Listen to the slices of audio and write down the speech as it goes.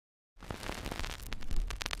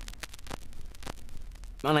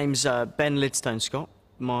My name's Ben Lidstone-Scott.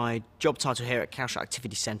 My job title here at Cowshot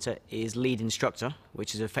Activity Centre is Lead Instructor,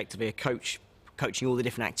 which is effectively a coach coaching all the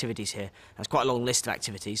different activities here. That's quite a long list of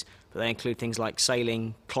activities, but they include things like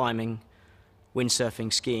sailing, climbing,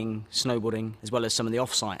 windsurfing, skiing, snowboarding, as well as some of the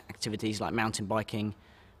off-site activities like mountain biking,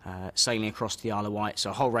 sailing across the Isle of Wight,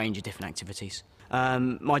 so a whole range of different activities.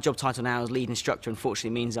 My job title now as Lead Instructor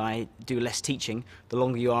unfortunately means I do less teaching. The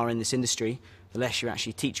longer you are in this industry, the less you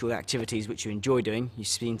actually teach all the activities which you enjoy doing. You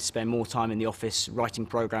seem to spend more time in the office writing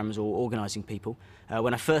programs or organising people.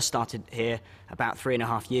 When I first started here about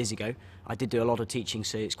 3.5 years ago, I did do a lot of teaching,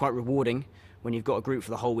 so it's quite rewarding when you've got a group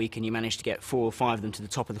for the whole week and you manage to get 4 or 5 of them to the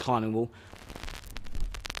top of the climbing wall.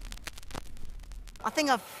 I think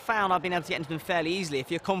I've found I've been able to get into them fairly easily.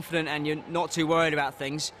 If you're confident and you're not too worried about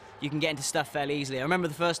things, you can get into stuff fairly easily. I remember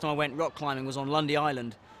the first time I went rock climbing was on Lundy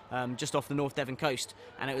Island, just off the North Devon coast,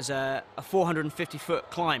 and it was a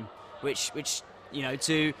 450-foot climb, which you know,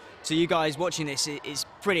 to you guys watching this is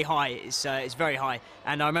pretty high. It's very high,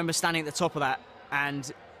 and I remember standing at the top of that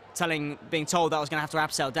and being told that I was going to have to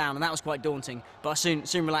abseil down, and that was quite daunting. But I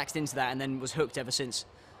soon relaxed into that, and then was hooked ever since.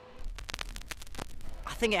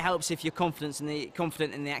 I think it helps if you're confident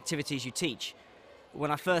in the activities you teach. When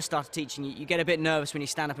I first started teaching, you get a bit nervous when you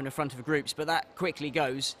stand up in the front of groups, but that quickly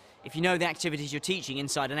goes. If you know the activities you're teaching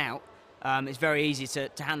inside and out, it's very easy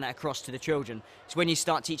to hand that across to the children. So when you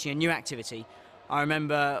start teaching a new activity, I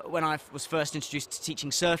remember when I was first introduced to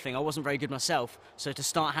teaching surfing, I wasn't very good myself, so to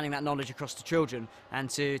start handing that knowledge across to children and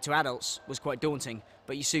to adults was quite daunting,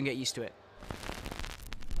 but you soon get used to it.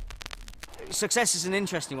 Success is an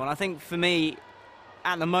interesting one. I think for me,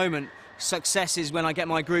 at the moment, success is when I get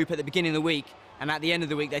my group at the beginning of the week, and at the end of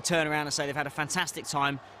the week they turn around and say they've had a fantastic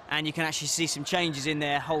time, and you can actually see some changes in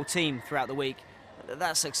their whole team throughout the week.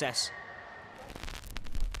 That's success.